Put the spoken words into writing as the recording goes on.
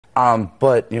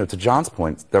But, to John's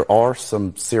point, there are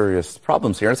some serious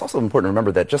problems here. And it's also important to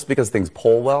remember that just because things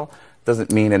poll well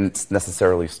doesn't mean it's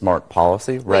necessarily smart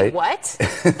policy, right? Wait, what?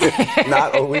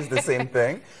 Not always the same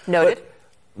thing. Noted.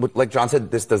 But, like John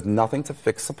said, this does nothing to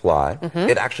fix supply.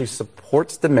 It actually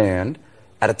supports demand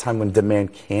at a time when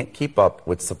demand can't keep up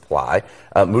with supply.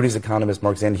 Moody's economist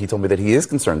Mark Zandi, he told me that he is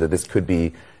concerned that this could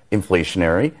be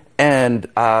inflationary. And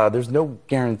there's no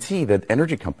guarantee that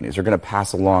energy companies are going to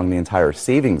pass along the entire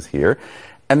savings here.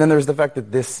 And then there's the fact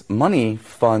that this money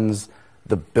funds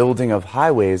the building of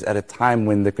highways at a time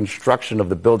when the construction of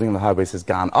the building of the highways has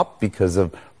gone up because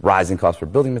of rising costs for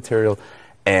building material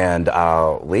and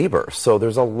labor. So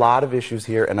there's a lot of issues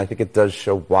here, and I think it does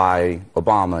show why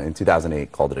Obama in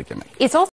 2008 called it a gimmick. It's also